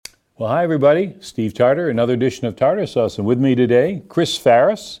Well, hi, everybody. Steve Tartar, another edition of Tartar Sauce. And with me today, Chris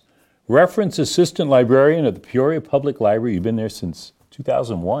Farris, Reference Assistant Librarian at the Peoria Public Library. You've been there since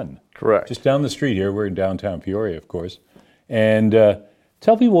 2001. Correct. Just down the street here. We're in downtown Peoria, of course. And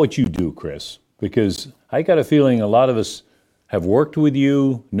tell people what you do, Chris, because I got a feeling a lot of us have worked with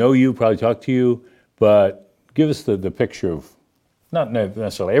you, know you, probably talked to you, but give us the picture of not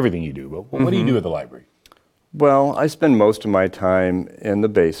necessarily everything you do, but what do you do at the library? Well, I spend most of my time in the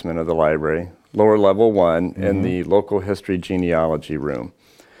basement of the library, lower level one, in the local history genealogy room.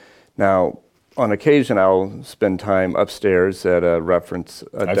 Now, on occasion, I'll spend time upstairs at a desk.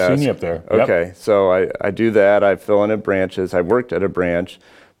 I've seen you up there. Yep. Okay, so I do that. I fill in at branches. I worked at a branch,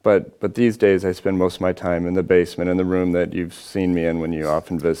 but these days I spend most of my time in the basement, in the room that you've seen me in when you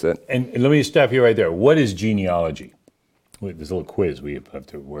often visit. And let me stop you right there. What is genealogy? Wait, there's a little quiz we have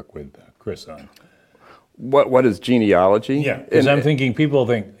to work with Chris on. What is genealogy? Yeah, because I'm thinking, people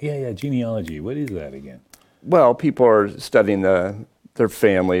think, yeah, genealogy. What is that again? Well, people are studying their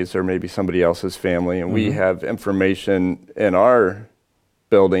families or maybe somebody else's family, and we have information in our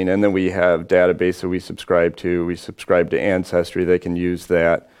building, and then we have database that we subscribe to. We subscribe to Ancestry. They can use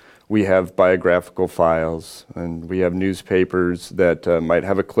that. We have biographical files, and we have newspapers that might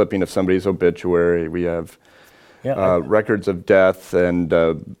have a clipping of somebody's obituary. We have records of death and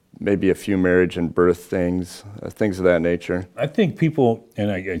maybe a few marriage and birth things of that nature. I think people, and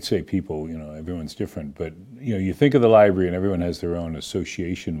I'd say people, everyone's different, but you think of the library and everyone has their own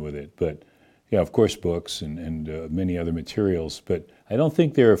association with it. But of course, books and many other materials. But I don't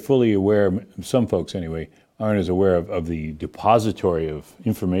think they're fully aware. Some folks, anyway, aren't as aware of the depository of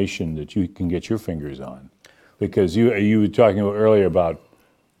information that you can get your fingers on. Because you were talking about earlier about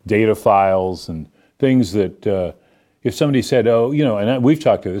data files and things that. If somebody said, and we've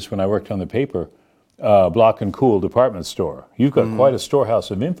talked to this when I worked on the paper, Block and Cool department store. You've got quite a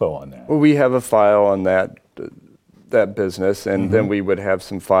storehouse of info on that. Well, we have a file on that business, and then we would have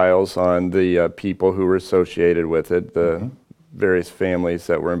some files on the people who were associated with it, the various families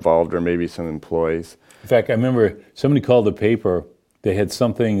that were involved, or maybe some employees. In fact, I remember somebody called the paper. They had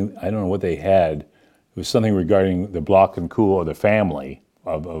something, I don't know what they had. It was something regarding the Block and Cool or the family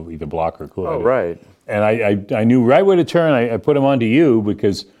of either Block or Cool. Oh, right. And I knew right where to turn. I put them onto you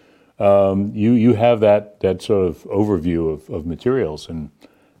because you have that sort of overview of materials, and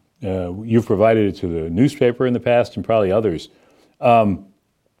you've provided it to the newspaper in the past and probably others.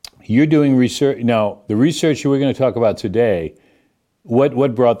 You're doing research now. The research we're going to talk about today.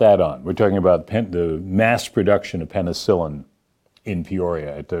 What brought that on? We're talking about the mass production of penicillin in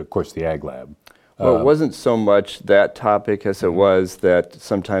Peoria at, of course, the Ag Lab. Well, it wasn't so much that topic as it was that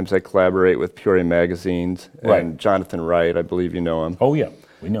sometimes I collaborate with Peoria Magazines and Jonathan Wright. I believe you know him. Oh, yeah.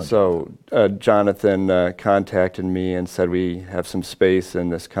 We know. So Jonathan contacted me and said we have some space in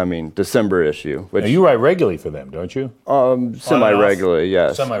this coming December issue. Which, now, you write regularly for them, don't you? Semi-regularly,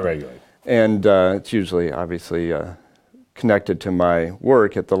 yes. Semi-regularly. And it's usually, obviously, connected to my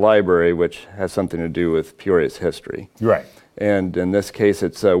work at the library, which has something to do with Peoria's history. Right. And in this case,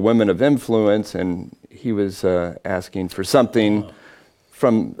 it's Women of Influence, and he was asking for something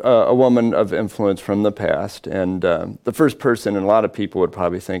from a woman of influence from the past. And the first person, and a lot of people would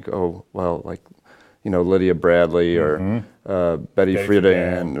probably think, oh, well, like, Lydia Bradley or Betty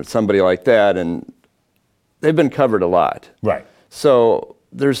Friedan or somebody like that. And they've been covered a lot. Right. So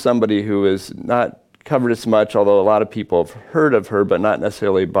there's somebody who is not covered as much, although a lot of people have heard of her, but not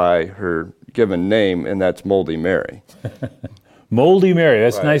necessarily by her given name, and that's Moldy Mary. Moldy Mary.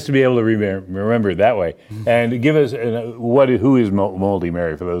 That's nice to be able to remember it that way. And give us who is Moldy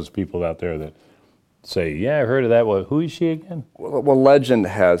Mary for those people out there that say, "Yeah, I heard of that." Well, who is she again? Well, legend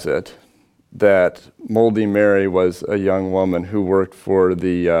has it that Moldy Mary was a young woman who worked for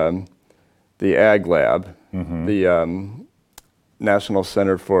the Ag Lab, the National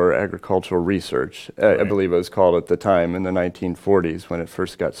Center for Agricultural Research, I believe it was called at the time, in the 1940s when it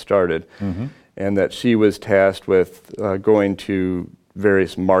first got started, and that she was tasked with going to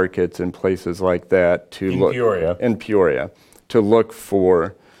various markets and places like that in Peoria to look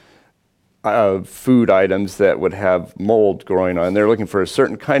for food items that would have mold growing on. They're looking for a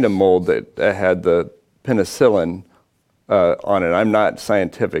certain kind of mold that had the penicillin on it. I'm not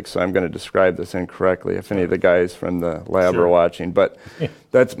scientific, so I'm going to describe this incorrectly if any of the guys from the lab are watching. But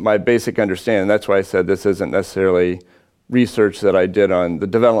that's my basic understanding. That's why I said this isn't necessarily research that I did on the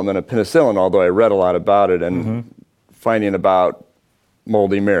development of penicillin, although I read a lot about it and finding about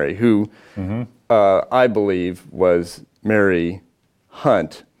Moldy Mary, who I believe was Mary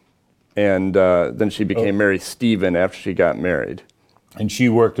Hunt, and then she became Mary Stephen after she got married. And she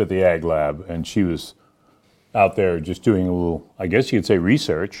worked at the Ag Lab, and she was out there just doing a little, I guess you could say,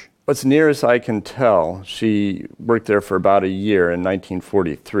 research. as near as I can tell, she worked there for about a year in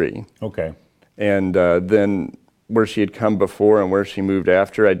 1943. Okay. And then where she had come before and where she moved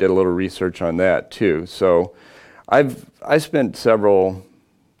after, I did a little research on that too. So I spent several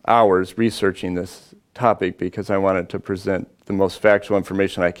hours researching this topic because I wanted to present the most factual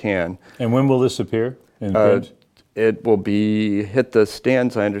information I can. And when will this appear in print? It will be hit the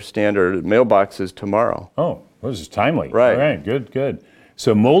stands, I understand, or mailboxes tomorrow. Oh, well, this is timely. Right. All right, good, good.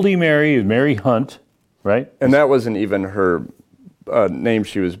 So Moldy Mary is Mary Hunt, right? And that wasn't even her name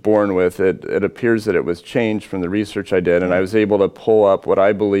she was born with. It appears that it was changed from the research I did, and I was able to pull up what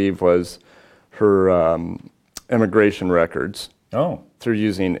I believe was her immigration records through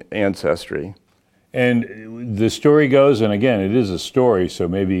using Ancestry. And the story goes, and again, it is a story, so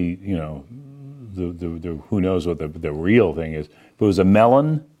maybe, you know, the who knows what the real thing is. But it was a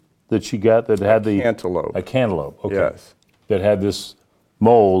melon that she got that had the... Cantaloupe. A cantaloupe, okay. Yes. That had this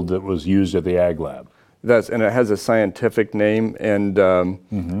mold that was used at the Ag Lab. And it has a scientific name, and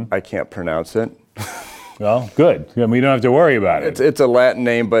I can't pronounce it. Well, good. I mean, you don't have to worry about it. It's a Latin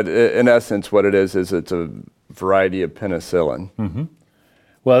name, but in essence what it is it's a variety of penicillin. Mm-hmm.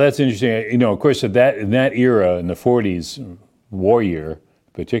 Well, that's interesting. You know, of course, in that era, in the 40s, war year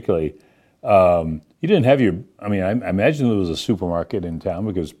particularly, you didn't have your... I mean, I imagine there was a supermarket in town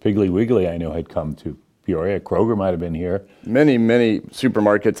because Piggly Wiggly, I know, had come to Peoria. Kroger might have been here. Many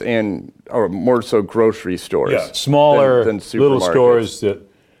supermarkets or more so grocery stores. Yeah, smaller than little stores that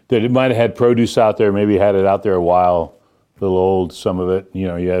it might have had produce out there, maybe had it out there a while, a little old, some of it. You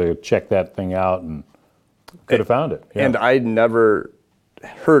know, you had to check that thing out and could have found it. Yeah. And I'd never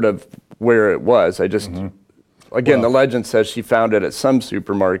heard of where it was. I just, again, the legend says she found it at some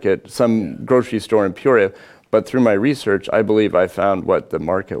supermarket, some grocery store in Peoria, but through my research, I believe I found what the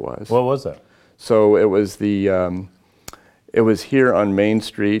market was. What was that? So it was it was here on Main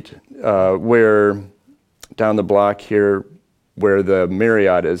Street, where down the block here, where the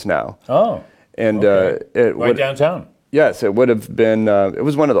Marriott is now. Oh, and okay. Right downtown. Yes, it would have been. It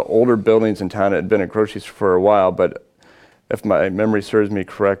was one of the older buildings in town. It had been a grocery store for a while, but if my memory serves me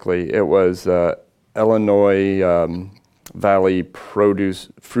correctly, it was Illinois Valley Fruit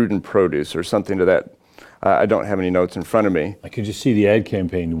and Produce, or something to that. I don't have any notes in front of me. I could just see the ad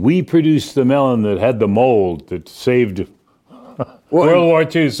campaign. We produced the melon that had the mold that saved World War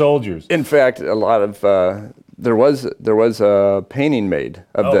II soldiers. In fact, a lot of there was a painting made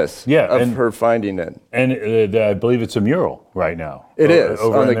of this, of her finding it. And I believe it's a mural right now. It is,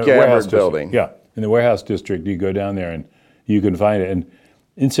 over on the Gabbard building. Yeah, in the warehouse district, you go down there and you can find it. And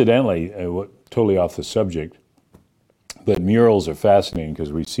incidentally, totally off the subject, but murals are fascinating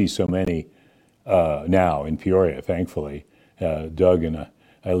because we see so many now in Peoria, thankfully. Doug and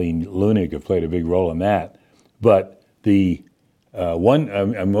Eileen Lunig have played a big role in that. But the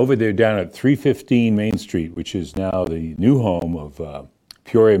I'm over there down at 315 Main Street, which is now the new home of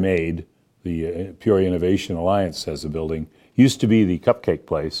Peoria Made. The Peoria Innovation Alliance has the building. Used to be the cupcake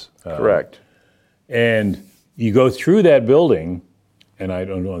place. Correct. And you go through that building, and I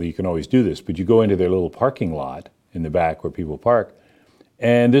don't know if you can always do this, but you go into their little parking lot in the back where people park,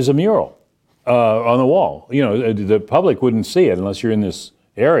 and there's a mural on the wall. You know, the public wouldn't see it unless you're in this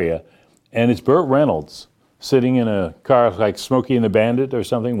area, and it's Burt Reynolds sitting in a car like Smokey and the Bandit or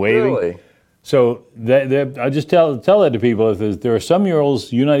something, waving. Really? So I just tell that to people. If there are some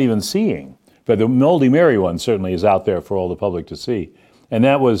murals you're not even seeing, but the Moldy Mary one certainly is out there for all the public to see. And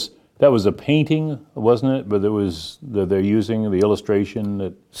that was a painting, wasn't it? But it was they're using the illustration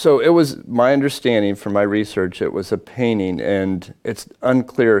that. So it was my understanding from my research. It was a painting, and it's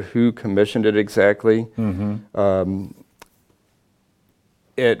unclear who commissioned it exactly.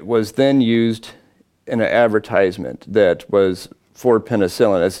 It was then used in an advertisement that was for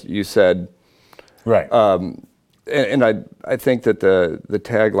penicillin, as you said. Right. And I think that the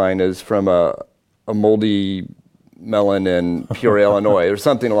tagline is from a moldy melon in Peoria, Illinois, or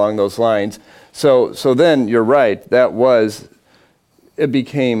something along those lines. So then you're right. It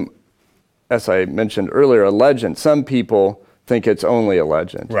became, as I mentioned earlier, a legend. Some people think it's only a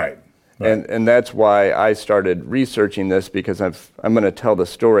legend. Right. And that's why I started researching this, because I'm going to tell the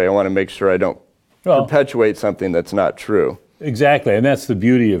story. I want to make sure I don't perpetuate something that's not true. Exactly, and that's the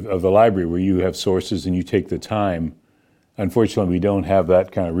beauty of the library, where you have sources and you take the time. Unfortunately, we don't have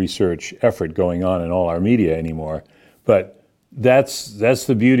that kind of research effort going on in all our media anymore, but that's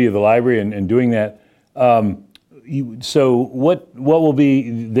the beauty of the library and doing that. So what will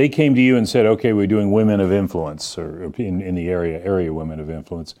be, they came to you and said, okay, we're doing women of influence, or in the area women of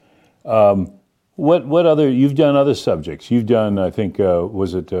influence. What other, you've done other subjects. You've done, I think,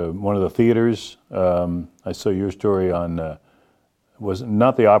 was it one of the theaters? I saw your story on was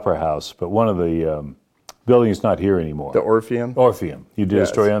not the Opera House, but one of the buildings not here anymore. The Orpheum? Orpheum. You did a Yes.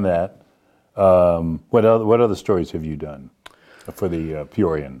 story on that. What other stories have you done for the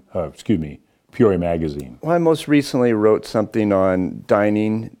Peoria Magazine? Well, I most recently wrote something on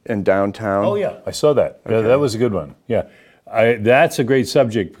dining in downtown. Oh yeah, I saw that. Yeah, that was a good one. Yeah, that's a great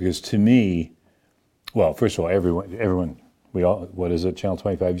subject because to me, well, first of all, everyone, we all, what is it? Channel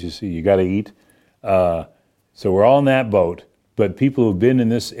 25, you see, you got to eat. So we're all in that boat. But people who've been in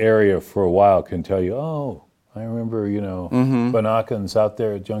this area for a while can tell you, oh, I remember, Banakans out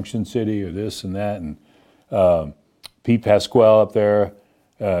there at Junction City or this and that, and Pete Pasquale up there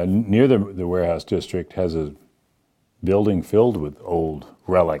near the warehouse district has a building filled with old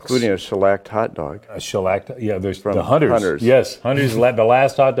relics. Including a shellacked hot dog. A shellacked, yeah, there's From the Hunters. Hunters. Yes, Hunters, the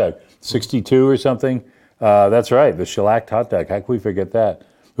last hot dog, 62 or something. That's right, the shellacked hot dog. How can we forget that?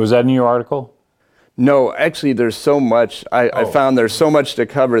 Was that in your article? No, actually, there's so much. I found there's so much to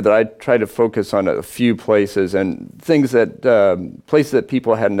cover that I try to focus on a few places and things that places that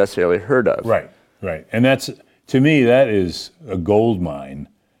people hadn't necessarily heard of. Right. And that's, to me, that is a gold mine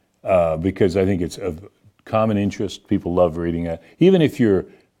because I think it's of common interest. People love reading it. Even if you're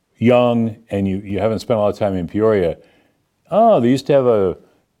young and you haven't spent a lot of time in Peoria, they used to have a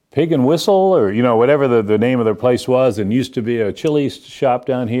Pig and Whistle or, whatever the name of their place was, and used to be a chili shop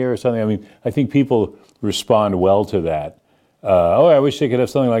down here or something. I mean, I think people respond well to that. I wish they could have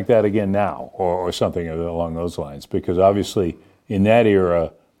something like that again now or something along those lines because obviously in that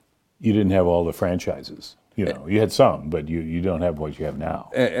era, you didn't have all the franchises. You had some, but you don't have what you have now.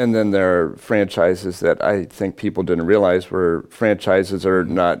 And then there are franchises that I think people didn't realize were franchises are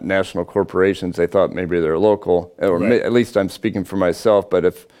not national corporations. They thought maybe they're local, or Right. at least I'm speaking for myself. But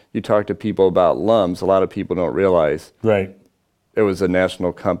if you talk to people about Lums, a lot of people don't realize Right. it was a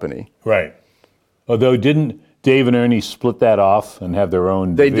national company. Right. Although didn't Dave and Ernie split that off and have their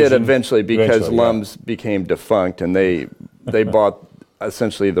own They did division? eventually because Eventually, yeah. Lums became defunct, and they bought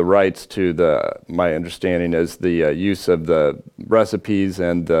essentially the rights to my understanding is the use of the recipes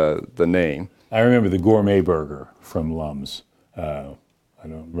and the name. I remember the gourmet burger from Lums. I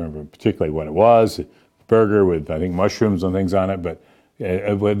don't remember particularly what it was. A burger with, I think, mushrooms and things on it. But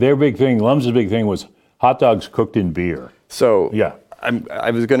their big thing, Lums' big thing was hot dogs cooked in beer. So Yeah.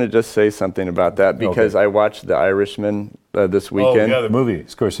 I was going to just say something about that because Okay. I watched The Irishman this weekend. Oh, yeah, the movie,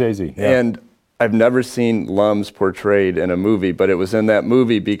 Scorsese. Yeah. And I've never seen Lums portrayed in a movie, but it was in that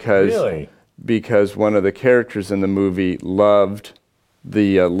movie Really? because one of the characters in the movie loved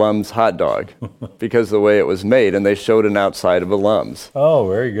the Lums hot dog because of the way it was made, and they showed an outside of a Lums. Oh,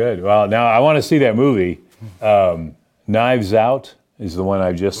 very good. Well, now I want to see that movie. Knives Out is the one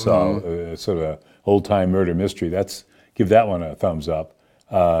I just saw, sort of an old-time murder mystery. Give that one a thumbs up.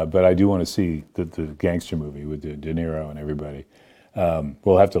 But I do want to see the gangster movie with De Niro and everybody.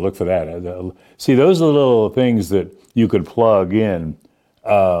 We'll have to look for that. See, those are the little things that you could plug in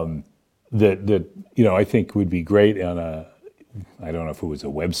that I think would be great on I don't know if it was a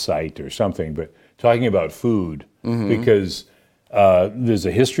website or something, but talking about food because there's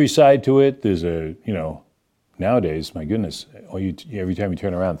a history side to it. There's nowadays, my goodness, every time you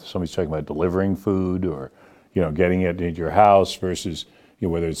turn around, somebody's talking about delivering food or getting it into your house versus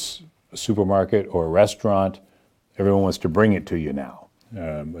whether it's a supermarket or a restaurant. Everyone wants to bring it to you now.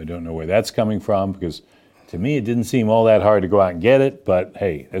 I don't know where that's coming from because to me it didn't seem all that hard to go out and get it, but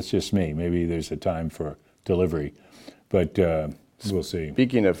hey, that's just me. Maybe there's a time for delivery, but we'll see.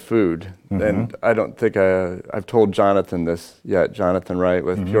 Speaking of food, and I don't think I've told Jonathan this yet, Jonathan Wright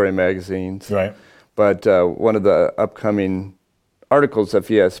with Peoria Magazines. Right. But one of the upcoming articles, if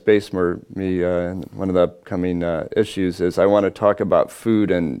he has space for me, one of the upcoming issues is I want to talk about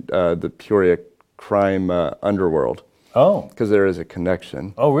food and the Peoria crime underworld. Oh. Because there is a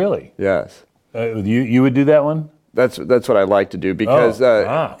connection. Oh, really? Yes. You would do that one? That's what I like to do because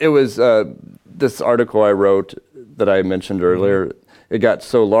wow. it was this article I wrote that I mentioned earlier. It got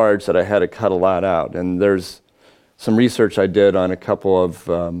so large that I had to cut a lot out. And there's some research I did on a couple of,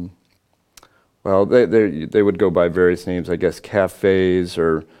 they would go by various names, I guess cafes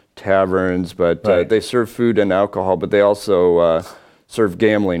or taverns, but Right. they serve food and alcohol, but they also serve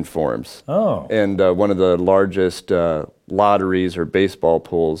gambling forms. Oh. And one of the largest lotteries or baseball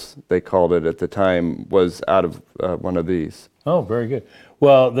pools, they called it at the time, was out of one of these. Oh, very good.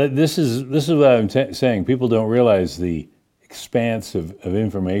 Well, this is what I'm saying. People don't realize the expanse of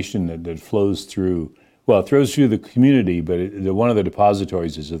information that flows through. Well, it throws through the community, but one of the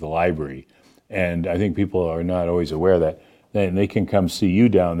depositories is at the library, and I think people are not always aware of that. Then they can come see you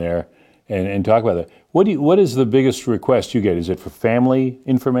down there and talk about that. What is the biggest request you get? Is it for family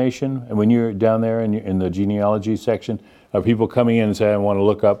information? And when you're down there in the genealogy section, Are people coming in and saying, I want to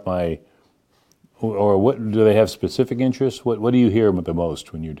look up my, or what, do they have specific interests? What do you hear the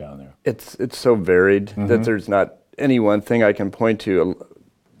most when you're down there? It's so varied that there's not any one thing I can point to.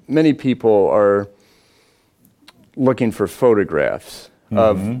 Many people are looking for photographs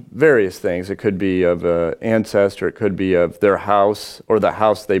of various things. It could be of an ancestor, it could be of their house or the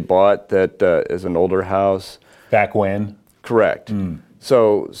house they bought that is an older house. Back when? Correct.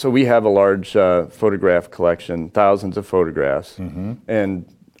 So we have a large photograph collection, thousands of photographs, and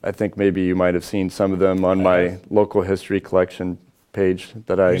I think maybe you might have seen some of them on my local history collection page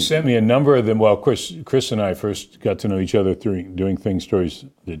that I... You sent me a number of them. Well, of course, Chris and I first got to know each other through doing stories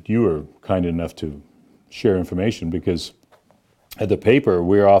that you were kind enough to share information, because at the paper,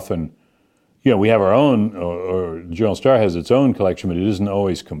 we're often, we have our own, or Journal Star has its own collection, but it isn't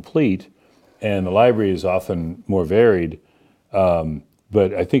always complete, and the library is often more varied.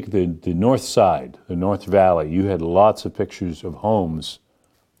 But I think the north side, the North Valley, you had lots of pictures of homes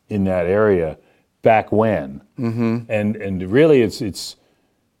in that area back when, and really it's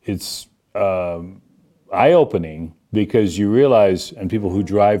eye-opening, because you realize, and people who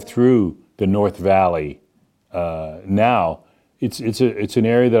drive through the North Valley now, it's an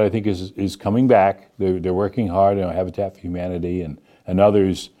area that I think is coming back. They're working hard. Habitat for Humanity and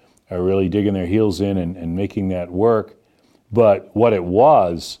others are really digging their heels in and making that work. But what it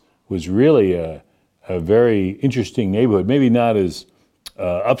was really a very interesting neighborhood. Maybe not as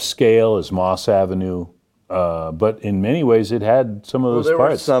upscale as Moss Avenue, but in many ways it had some of those there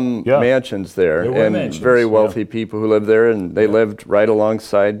parts. were some mansions there, and mansions, very wealthy people who lived there, and they lived right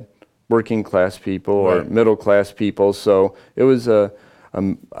alongside working class people or middle class people. So it was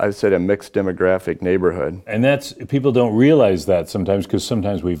I said a mixed demographic neighborhood. And people don't realize that sometimes, because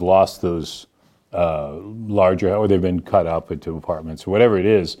sometimes we've lost those larger, or they've been cut up into apartments or whatever it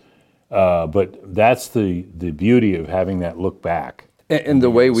is. But that's the beauty of having that look back. And the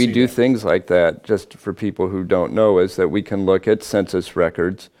way we do things like that, just for people who don't know, is that we can look at census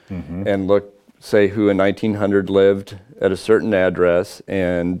records and look, say, who in 1900 lived at a certain address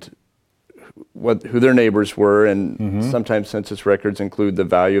and who their neighbors were, and sometimes census records include the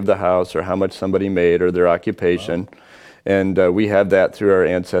value of the house or how much somebody made or their occupation. And we have that through our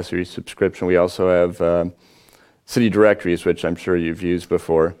Ancestry subscription. We also have city directories, which I'm sure you've used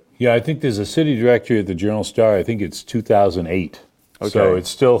before. Yeah, I think there's a city directory at the Journal Star. I think it's 2008. Okay. So it's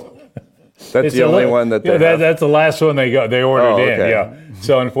still... That's the only one that they have. That's the last one they ordered in, okay. yeah.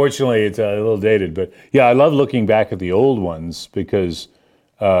 So unfortunately, it's a little dated. But yeah, I love looking back at the old ones, because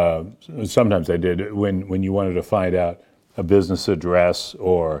sometimes I did when you wanted to find out a business address,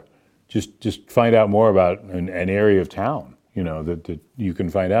 or just find out more about an area of town, that you can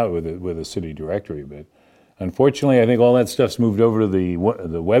find out with a city directory. But unfortunately, I think all that stuff's moved over to the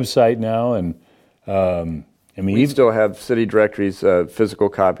website now, and we still have city directories, physical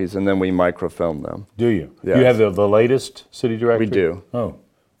copies, and then we microfilm them. Do you? Yes. You have the latest city directory? We do. Oh.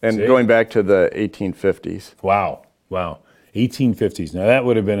 And going back to the 1850s. Wow. 1850s. Now that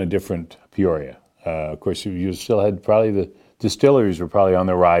would have been a different Peoria. Of course, you still had probably the distilleries were probably on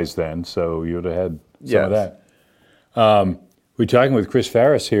the rise then, so you would have had some of that. We're talking with Chris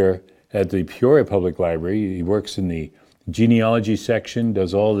Farris here at the Peoria Public Library. He works in the genealogy section,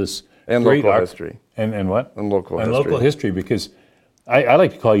 does all this and great local history. And what? And local history. And local history, because I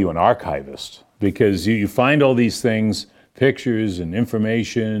like to call you an archivist, because you find all these things, pictures and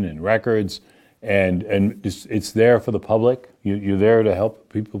information and records, and it's there for the public. You're there to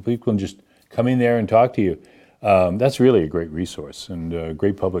help people. People can just come in there and talk to you. That's really a great resource and a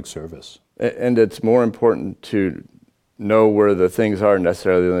great public service. And it's more important to know where the things are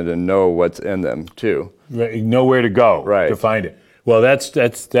necessarily than to know what's in them too. Right, know where to go to find it. Well, that's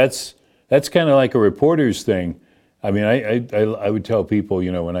kind of like a reporter's thing. I mean, I would tell people,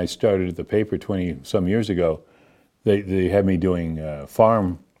 when I started at the paper 20-some years ago, they had me doing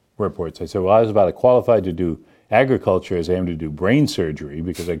farm reports. I said, well, I was about as qualified to do agriculture as I am to do brain surgery,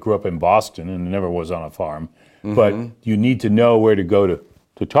 because I grew up in Boston and never was on a farm. But you need to know where to go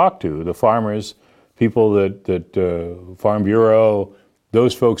to talk to the farmers, people that Farm Bureau,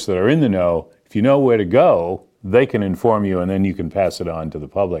 those folks that are in the know. If you know where to go, they can inform you, and then you can pass it on to the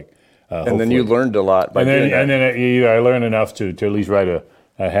public. And then you learned a lot by doing that. And then I learned enough to at least write a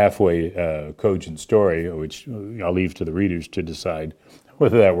halfway cogent story, which I'll leave to the readers to decide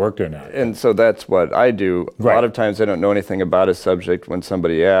whether that worked or not. And so that's what I do. A lot of times I don't know anything about a subject. When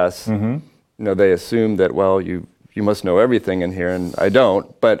somebody asks, they assume that, well, you must know everything in here, and I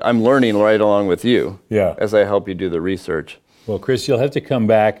don't, but I'm learning right along with you as I help you do the research. Well, Chris, you'll have to come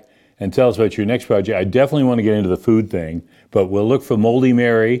back and tell us about your next project. I definitely want to get into the food thing, but we'll look for Moldy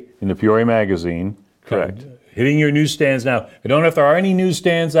Mary in the Peoria Magazine. Correct. hitting your newsstands now. I don't know if there are any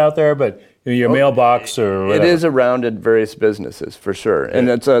newsstands out there, but your mailbox or whatever. It is around at various businesses for sure, and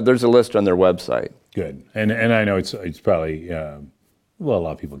there's a list on their website. Good, and I know it's probably well, a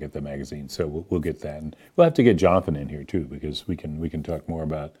lot of people get the magazine, so we'll get that, and we'll have to get Jonathan in here too because we can talk more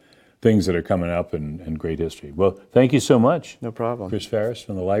about things that are coming up and great history. Well, thank you so much. No problem. Chris Ferris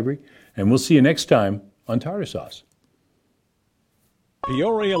from the library, and we'll see you next time on Tartar Sauce.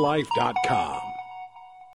 PeoriaLife.com